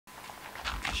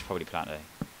probably plant a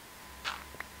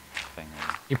thing.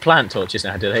 You plant torches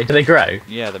now, do they? Do they grow?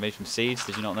 Yeah, they're made from seeds.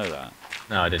 Did you not know that?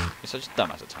 No, I didn't. You're such a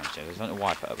dumbass at times, James. I don't know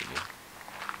why I put up with you.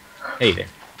 Here you do.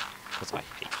 Because I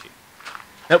hate you.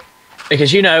 Nope.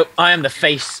 Because you know, I am the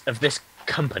face of this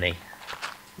company.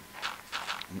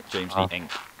 James Oh. the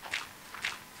Ink.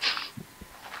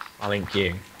 I'll ink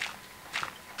you.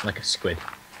 Like a squid.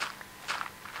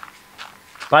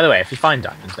 By the way, if you find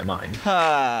diamonds, they're mine.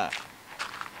 Ha!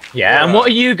 Yeah, and what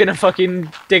are you gonna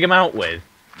fucking dig them out with?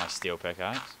 My steel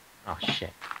pickaxe. Oh,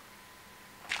 shit.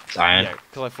 Iron. Yeah,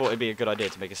 because I thought it'd be a good idea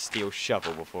to make a steel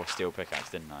shovel before a steel pickaxe,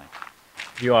 didn't I?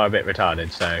 You are a bit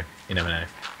retarded, so you never know.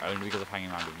 Only because of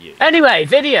hanging around with you. Anyway,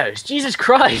 videos! Jesus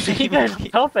Christ! Keep on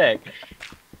topic!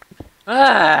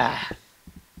 Ah!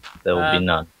 There will be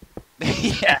none.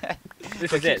 Yeah.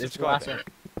 This is it. This is the last one.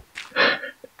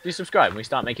 If you subscribe and we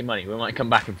start making money, we might come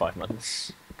back in 5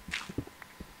 months.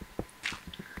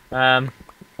 Might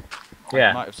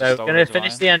Yeah, have so stolen gonna it,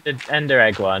 finish Ryan. the ender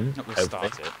egg one. Not gonna hopefully.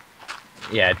 start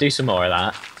it. Yeah, do some more of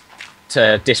that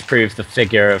to disprove the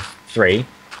figure of 3.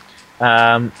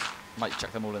 Might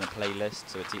chuck them all in a playlist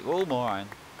so it's all more iron.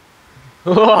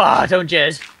 Don't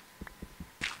jizz.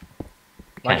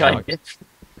 Like Can't I did.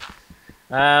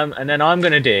 And then I'm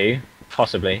gonna do,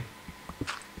 possibly,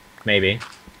 maybe,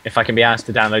 if I can be asked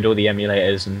to download all the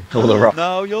emulators and all the rock.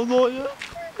 No, you're not yet.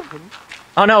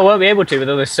 Oh no, I won't be able to with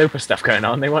all this super stuff going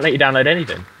on. They won't let you download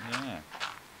anything. Yeah.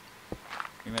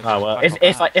 We may as Oh well, back off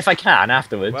that. if I can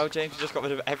afterwards. Well, James, you just got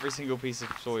rid of every single piece of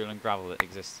soil and gravel that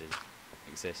exists.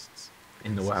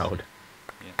 In the world,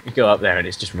 Yeah. you go up there and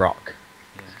it's just rock.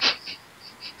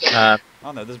 Yeah.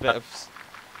 Oh no, there's a bit of,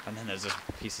 and then there's just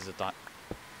pieces of diamond.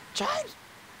 James,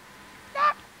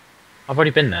 I've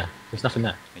already been there. There's nothing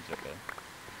there. need to look there.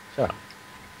 Shut up.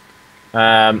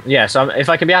 Yeah, so if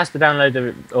I can be asked to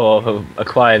download or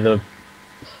acquire the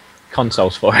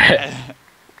consoles for it,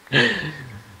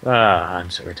 I'm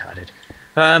so retarded.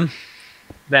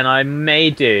 Then I may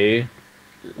do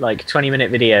like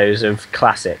 20-minute videos of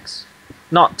classics,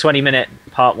 not 20-minute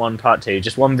part 1, part 2,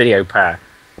 just one video per,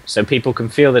 so people can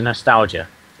feel the nostalgia.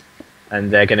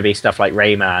 And they're going to be stuff like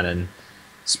Rayman and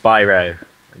Spyro,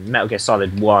 and Metal Gear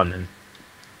Solid 1,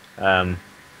 and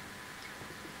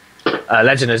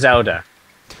Legend of Zelda.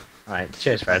 Alright,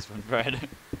 cheers, Fred. Fred.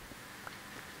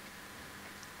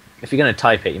 If you're going to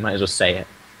type it, you might as well say it.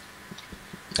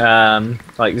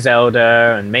 Like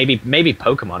Zelda, and maybe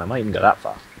Pokemon. I might even go that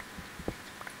far.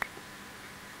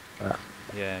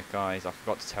 Yeah, guys, I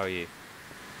forgot to tell you.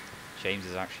 James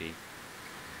is actually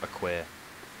a queer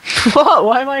What?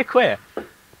 Why am I a queer?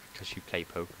 because you play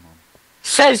Pokemon.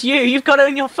 Says you. You've got it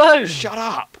on your phone. Shut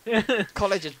up!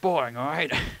 College is boring,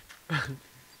 alright?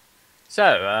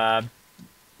 So,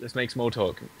 let's make small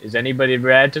talk. Has anybody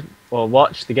read or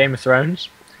watched the Game of Thrones?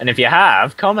 And if you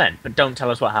have, comment, but don't tell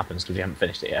us what happens because we haven't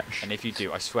finished it yet. And if you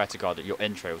do, I swear to God that your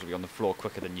entrails will be on the floor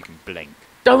quicker than you can blink.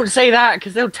 Don't say that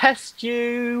because they'll test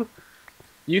you.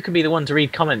 You can be the one to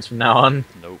read comments from now on.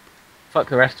 Nope. Fuck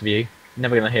the rest of you.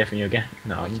 Never gonna hear from you again.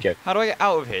 No, I'm joking. How do I get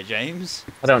out of here, James?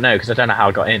 I don't know because I don't know how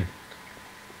I got in.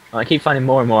 I keep finding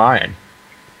more and more iron.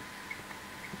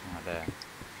 Ah,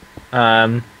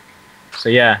 there. So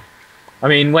yeah, I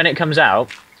mean, when it comes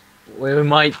out, we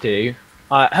might do.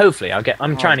 Hopefully, I'm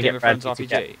trying to Game get of Thrones Bradley RPG.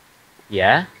 to get.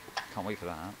 Yeah, Can't wait for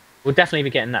that. we'll definitely be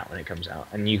getting that when it comes out,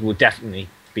 and you will definitely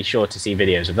be sure to see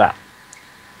videos of that.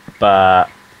 But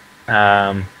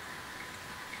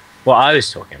what I was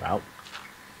talking about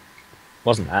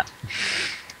wasn't that.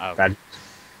 Oh, Brad.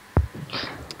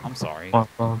 I'm sorry.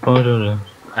 And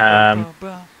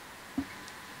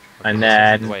The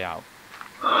then way out.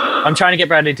 I'm trying to get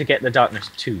Bradley to get the Darkness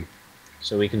 2,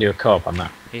 so we can do a co-op on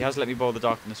that. He has let me borrow the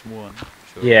Darkness 1.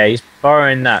 Sure. Yeah, he's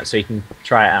borrowing that so he can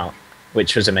try it out,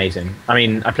 which was amazing. I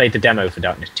mean, I played the demo for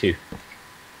Darkness 2. And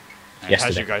as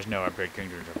yesterday. you guys know, I played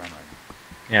Kingdom of Japan.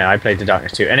 Yeah, I played the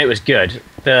Darkness 2, and it was good.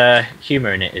 The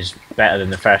humour in it is better than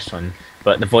the first one,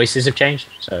 but the voices have changed,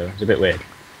 so it's a bit weird.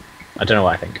 I don't know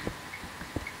what I think.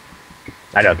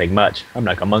 I don't think much. I'm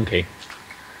like a monkey.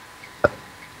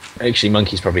 Actually,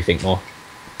 monkeys probably think more.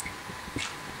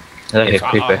 Okay,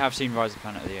 I have seen Rise of the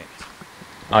Planet of the Apes.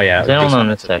 Oh yeah. They're all on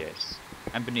the Planet of the six. Apes.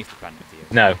 And Beneath the Planet of the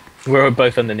Apes. No, we're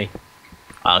both underneath.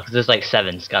 Oh, because there's like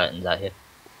 7 skeletons out here.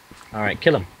 Alright,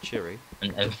 kill them. Cheery.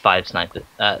 And 5 snipers.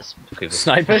 Creepers.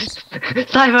 Snipers?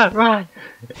 Sniper, run!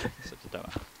 Such a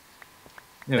dumbass.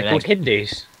 They're called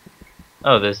Hindus.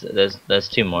 Oh, there's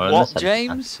 2 more on What, this side.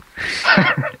 James?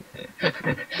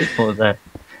 What was that?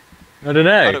 I don't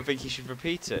know. I don't think you should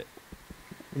repeat it.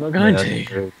 I'm not going Yeah, to.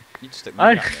 true. You just stick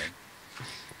I- me down there.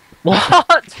 What?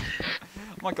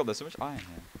 Oh my God, there's so much iron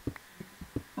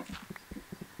here.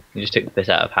 You just took the piss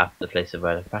out of half the place of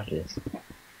where Bradley is.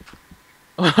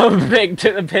 Vic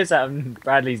took the piss out of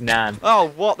Bradley's nan. Oh,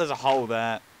 what? There's a hole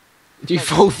there. Did you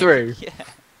fall through? Yeah.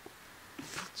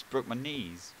 Just broke my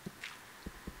knees.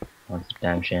 That's a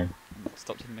damn shame.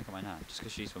 Stop taking a mick on my nan, just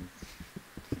because she's from...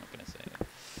 I'm not going to say it.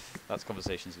 That's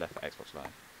conversations left for Xbox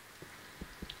Live.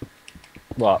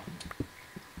 What?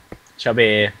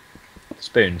 Chubby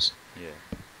spoons. Yeah.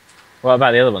 What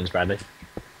about the other ones, Bradley?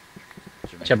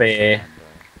 Jamaican Chubby. and,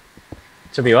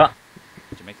 Chubby what?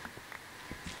 Jamaican.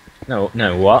 No,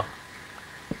 what?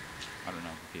 I don't know,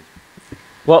 I'm confused.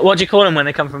 What do you call them when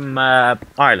they come from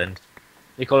Ireland?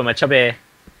 You call them a chubby...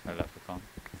 A leprechaun.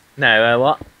 No,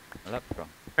 what? A leprechaun.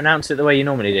 Pronounce it the way you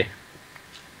normally do.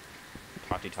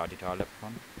 Tarty leprechaun.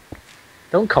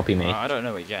 Don't copy me. I don't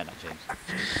know what you're getting at,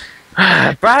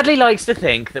 James. Bradley likes to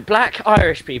think that black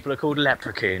Irish people are called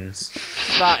leprechauns.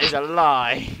 That is a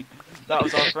lie. That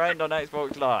was our friend on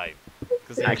Xbox Live.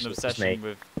 Because he has an Actually, it's obsession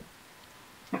me.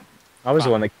 with... I was the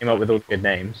one that came up with all the good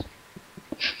names.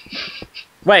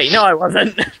 Wait, no I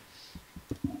wasn't.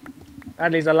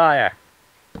 Bradley's a liar.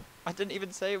 I didn't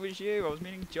even say it was you, I was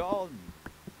meaning John.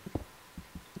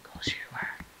 Of course you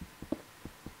were.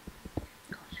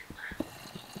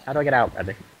 How do I get out,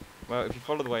 Bradley? Well, if you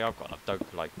follow the way I've gone, I've dug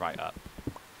like right up.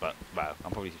 But, well,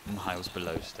 I'm probably miles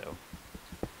below still.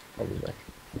 Probably.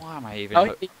 Why am I even Oh,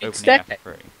 opening it's staircase.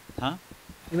 F3? Huh?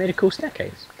 You made a cool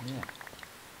staircase. Yeah.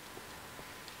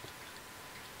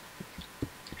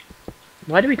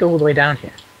 Why do we go all the way down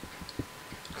here?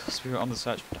 Because we were on the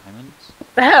search for diamonds.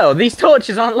 The hell? These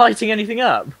torches aren't lighting anything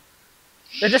up.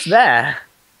 They're just there.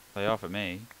 They are for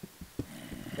me.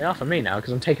 They are for me now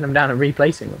because I'm taking them down and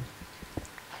replacing them.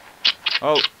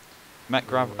 Oh! Met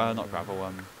gravel, not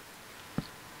gravel,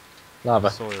 Lava.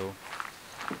 soil.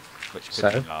 Which could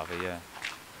So? be lava, yeah.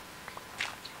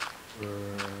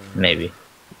 Maybe.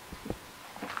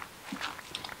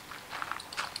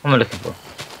 What am I looking for?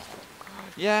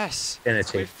 Yes!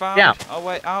 Infinity. We found Yeah. our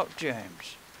way out,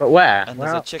 James. But where? And Where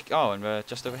there's a else? chick. Oh, and we're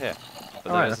just over here.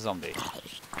 But Alright there's a zombie.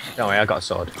 Don't worry, I got a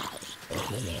sword.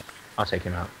 I'll take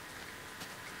him out.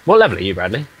 What level are you,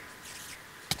 Bradley?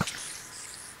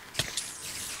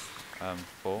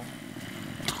 4.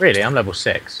 Really? I'm level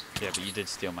 6. Yeah, but you did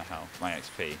steal my health, my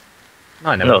XP. No,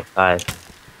 I never. No, 5.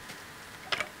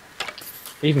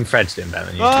 Even Fred's doing better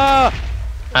than you. Ah!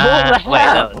 What the Wait,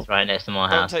 hell? that was right next to my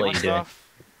Don't house. take What my are you doing? stuff.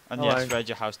 And Hello. yes, Fred,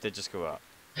 your house did just go up.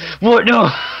 What? No!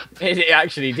 It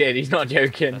actually did, he's not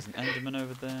joking. There's an Enderman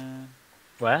over there.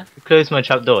 Where? Close my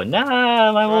trap door.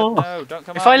 Nah, my Fred, wall. no, don't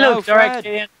come If up. I No, look Fred!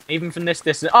 directly in, even from this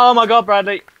distance. Oh my god,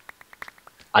 Bradley!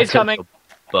 I It's took coming. the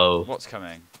Bow. What's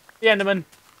coming? The Enderman.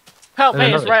 Help No, me,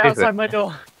 no, it's it's right bigger. outside my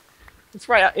door. It's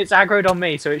aggroed on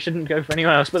me, so it shouldn't go for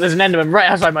anyone else, but there's an Enderman right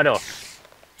outside my door.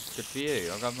 Good for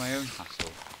you. I've got my own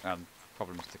hassle.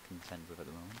 Problems to contend with at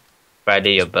the moment.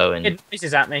 Bradley, your bow and... It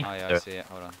misses at me. Oh yeah, I see it.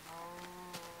 Hold on.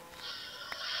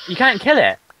 You can't kill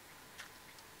it.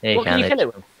 Yeah, What can you they kill it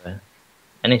just- with?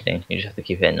 Anything. You just have to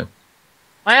keep hitting them.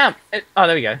 I am. Oh,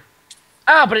 there we go.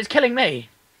 Ah, but it's killing me.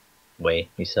 Way,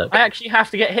 you suck. I actually have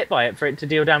to get hit by it for it to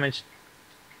deal damage.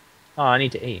 Oh, I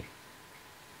need to eat.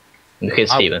 Look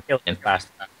at I'll Steven. kill it fast.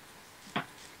 I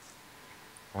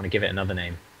want to give it another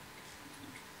name.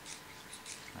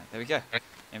 Right, there we go.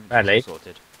 Bradley? Inventory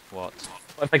sorted. What?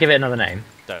 What if I give it another name?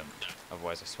 Don't.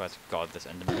 Otherwise, I swear to God, this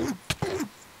Enderman.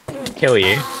 Kill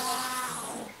you.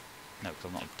 No, because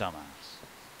I'm not a dumbass.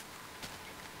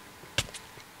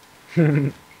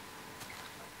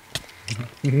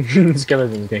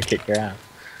 Skeleton's gonna kick your ass.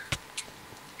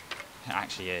 It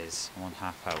actually is. I'm on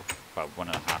half health. Well,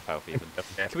 1.5 health even.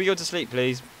 Can we go to sleep,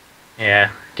 please?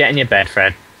 Yeah. Get in your bed,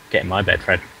 Fred. Get in my bed,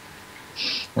 Fred.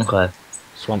 Okay.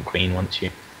 Swamp Queen wants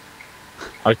you.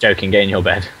 I was joking, get in your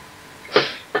bed.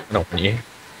 I don't want you.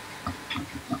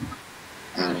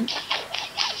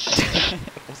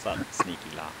 What's that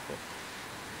sneaky laugh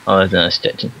for? Oh, there's no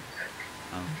stitching.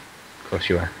 Of course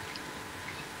you were.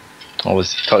 I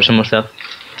was touching myself.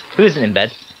 Who isn't in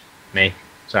bed? Me.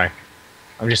 Sorry.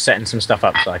 I'm just setting some stuff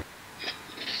up so I...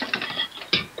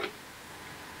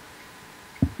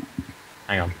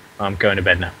 Hang on. I'm going to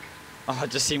bed now. Oh, I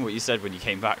just seen what you said when you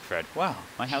came back, Fred. Wow,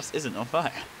 my house isn't on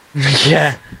fire.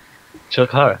 Yeah. Chuck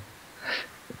horror.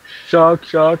 Shock,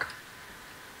 shock.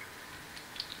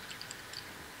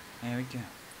 There we go.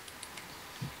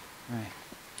 Right.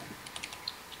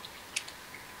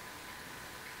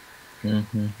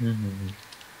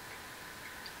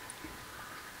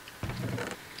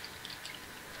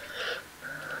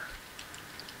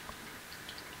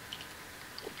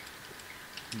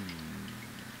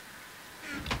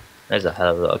 There's a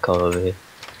hell of a lot of coal over here.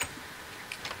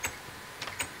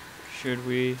 Should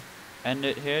we end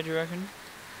it here, do you reckon?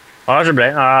 Possibly.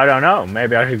 I don't know.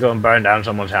 Maybe I should go and burn down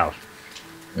someone's house.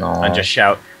 No. And just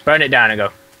shout, burn it down and go,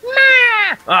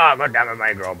 Mah! Oh, god damn it,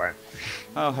 my girl burn.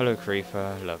 Oh, hello,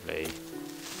 creeper. Lovely.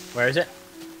 Where is it?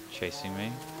 Chasing me.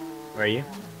 Where are you?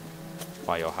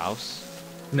 By your house.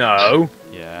 No.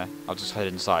 Yeah. I'll just head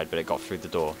inside, but it got through the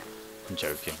door. I'm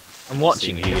joking. I'm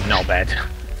watching you, you knobhead.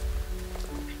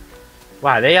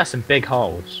 Wow, they are some big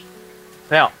holes.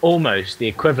 They are almost the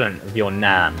equivalent of your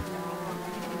nan.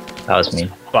 That was me.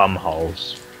 Bum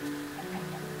holes.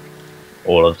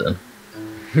 All of them.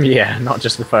 Yeah, not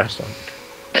just the first one.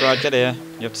 Right, get here.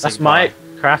 You have to say That's my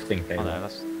goodbye. crafting thing. Oh no,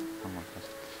 that's... Oh my god.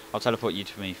 I'll teleport you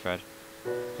to me, Fred.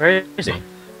 Where is he?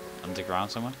 Underground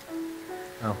somewhere?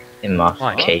 Oh. In my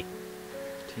Why? cave.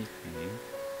 TP.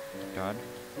 God.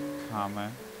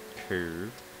 Karma.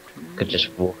 Curve. Could just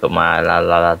walk up my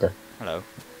ladder. Hello.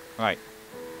 Right.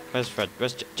 Where's Fred?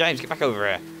 Where's James? Get back over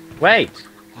here. Wait.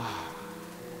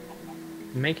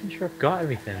 I'm making sure I've got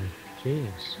everything. Jeez.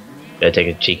 Gotta take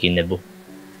a cheeky nibble.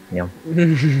 Yeah.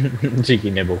 Cheeky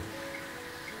nibble.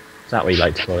 Is that what you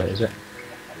like to call it, is it?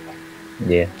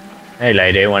 Yeah. Hey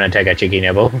lady, wanna take a cheeky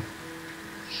nibble?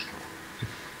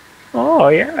 Oh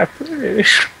yeah,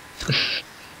 please.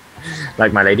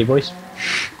 Like my lady voice?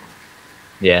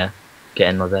 Yeah. Get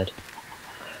in my bed.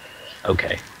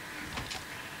 Okay.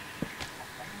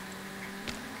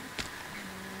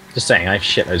 Just saying, I have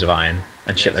shitloads of iron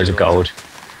and Yeah, shitloads so of do I. gold.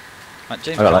 Right,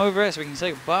 James, I got come that. over here so we can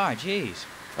say goodbye. Jeez.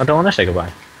 I don't want to say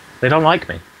goodbye. They don't like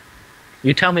me.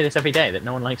 You tell me this every day that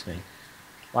no one likes me.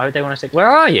 Why would they want to say? Where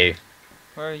are you?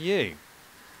 Where are you?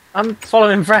 I'm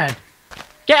following Fred.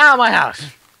 Get out of my house.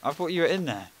 I thought you were in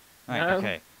there. Right, No.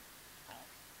 okay.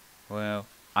 Well,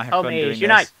 I have Help fun me, doing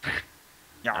unite. this.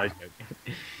 I was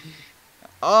joking.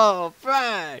 Oh,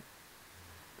 Fred!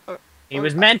 He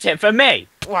was meant it for me.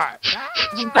 What?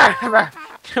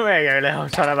 Come here, you little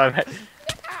son of a bitch.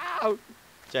 Ow.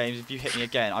 James, if you hit me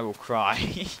again, I will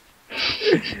cry.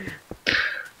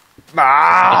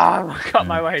 Ah, I got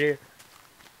my way to you.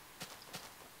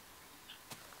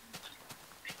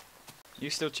 You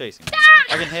still chasing me?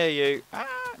 I can hear you. Ah!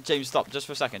 James, stop. Just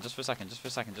for a second. Just for a second. Just for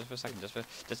a second. Just for a second.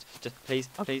 Just, please,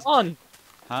 please. Come on.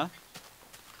 Huh?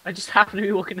 I just happen to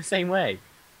be walking the same way.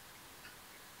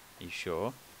 Are you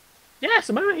sure? Yes,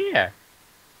 I'm over here.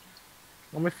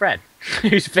 I'm with Fred,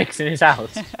 who's fixing his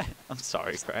house. I'm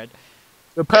sorry, Fred.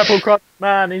 The purple cross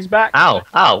man, he's back. Ow!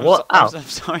 Ow! What? Ow! I'm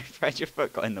sorry, Fred. Your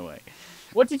foot got in the way.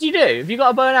 What did you do? Have you got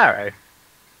a bow and arrow?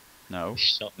 No. You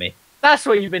shot me. That's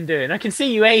what you've been doing. I can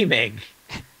see you aiming.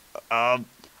 I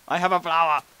have a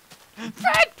flower.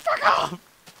 Fred, fuck off!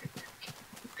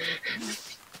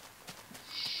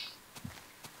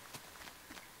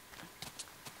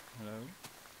 Hello?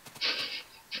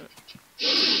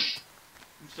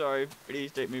 I'm sorry,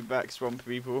 please take me back, swamp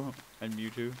people and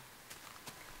Mewtwo.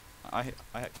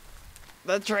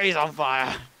 The tree's on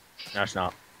fire! No, it's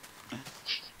not.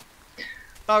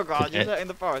 Oh god, Okay. you're setting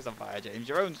the forest on fire, James,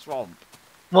 your own swamp.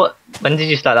 What? When did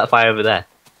you start that fire over there?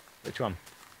 Which one?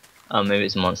 Oh, maybe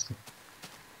it's a monster.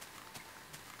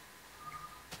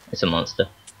 It's a monster.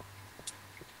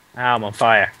 Ow, I'm on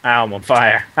fire. Ow, I'm on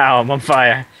fire. Ow, I'm on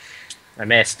fire. I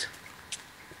missed.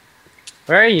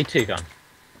 Where are you two gone?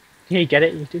 Can you get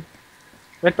it, you two?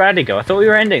 Where'd Bradley go? I thought we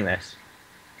were ending this.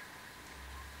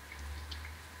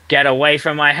 Get away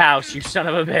from my house, you son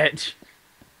of a bitch.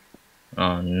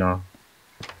 Oh no.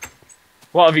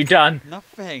 What have you done?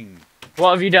 Nothing.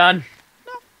 What have you done?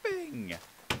 Nothing.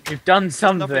 You've done Nothing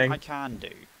something. I can do.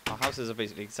 Our houses are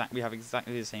basically we have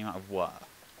exactly the same amount of work.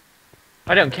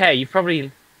 I don't care. You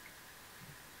probably...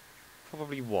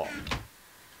 Probably what?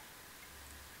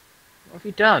 What have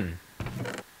you done?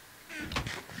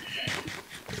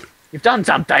 You've done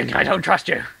something. I don't trust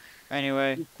you.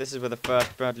 Anyway, this is where the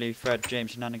first Bradley, Fred,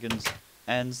 James Shenanigans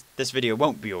ends. This video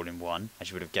won't be all in one, as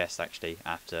you would have guessed actually,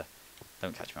 after...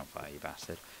 Don't catch me on fire, you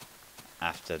bastard.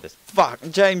 After this... Fuck!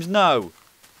 James, no!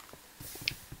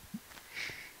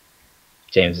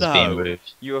 James is No. being rude.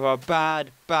 You are a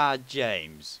bad, bad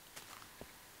James.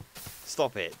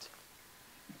 Stop it.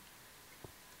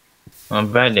 Oh,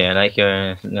 Bradley, I like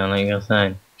your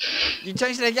sign. You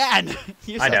changed it again!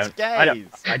 You're I such don't. I don't.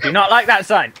 gays. I do not like that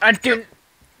sign. I do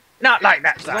not like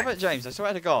that Stop sign. it, James. I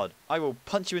swear to God. I will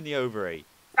punch you in the ovary.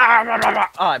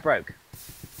 Oh, it broke.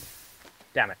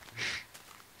 Damn it.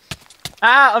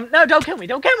 Ah, no, don't kill me.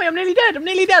 Don't kill me. I'm nearly dead. I'm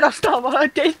nearly dead. I'll stop.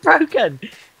 It's broken.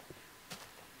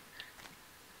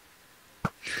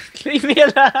 Leave me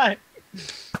alone.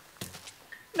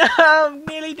 No, I'm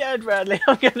nearly dead, Bradley.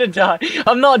 I'm gonna die.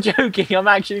 I'm not joking. I'm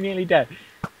actually nearly dead.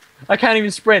 I can't even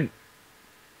sprint.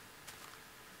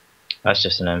 That's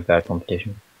just an unfair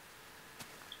competition.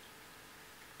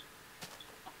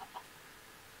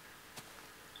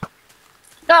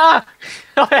 Ah!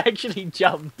 I actually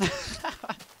jumped.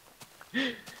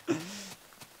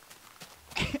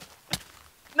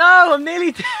 No, I'm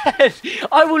nearly dead.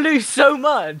 I will lose so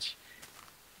much.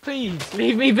 Please,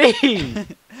 leave me be.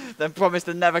 Then promise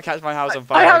to never catch my house on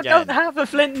fire I again. don't have a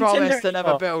flint and Promise tinder to never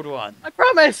anymore. build one. I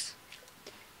promise.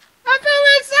 I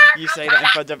promise. You say that in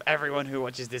front of everyone who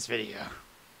watches this video.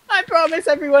 I promise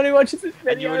everyone who watches this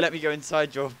video. And you will let me go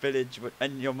inside your village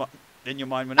in your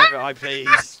mind whenever I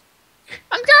please.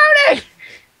 I'm going.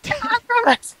 I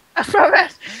promise. I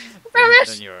promise. I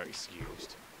promise. Then you're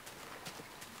excused.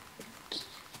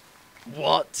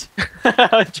 What?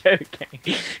 I'm joking.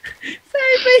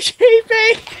 Save me,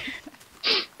 Sheepy.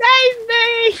 Save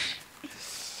me.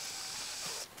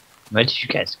 Where did you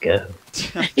guys go?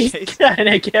 He's trying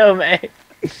to kill me.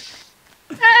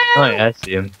 Oh yeah, I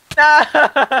see him.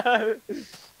 No.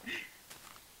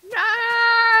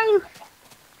 No.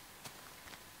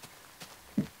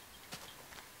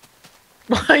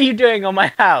 What are you doing on my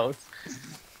house?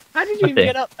 How did you even Nothing.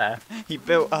 get up there? He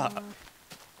built up.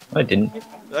 I didn't.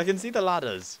 I can see the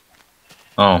ladders.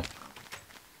 Oh.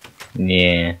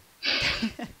 Yeah.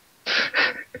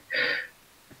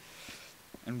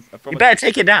 And I You promise better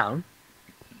take it down.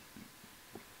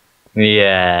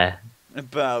 Yeah.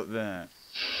 about that.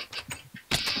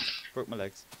 Broke my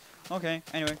legs. Okay,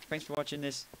 anyway, thanks for watching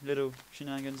this little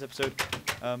Shenanigans episode.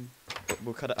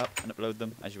 We'll cut it up and upload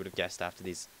them, as you would have guessed, after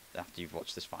you've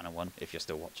watched this final one, if you're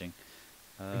still watching.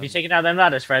 Have you taken out them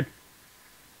ladders, Fred?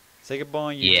 Say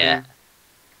goodbye, you Yeah. two.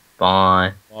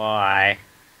 Bye. Why?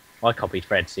 Well, I copied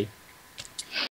Fred, see?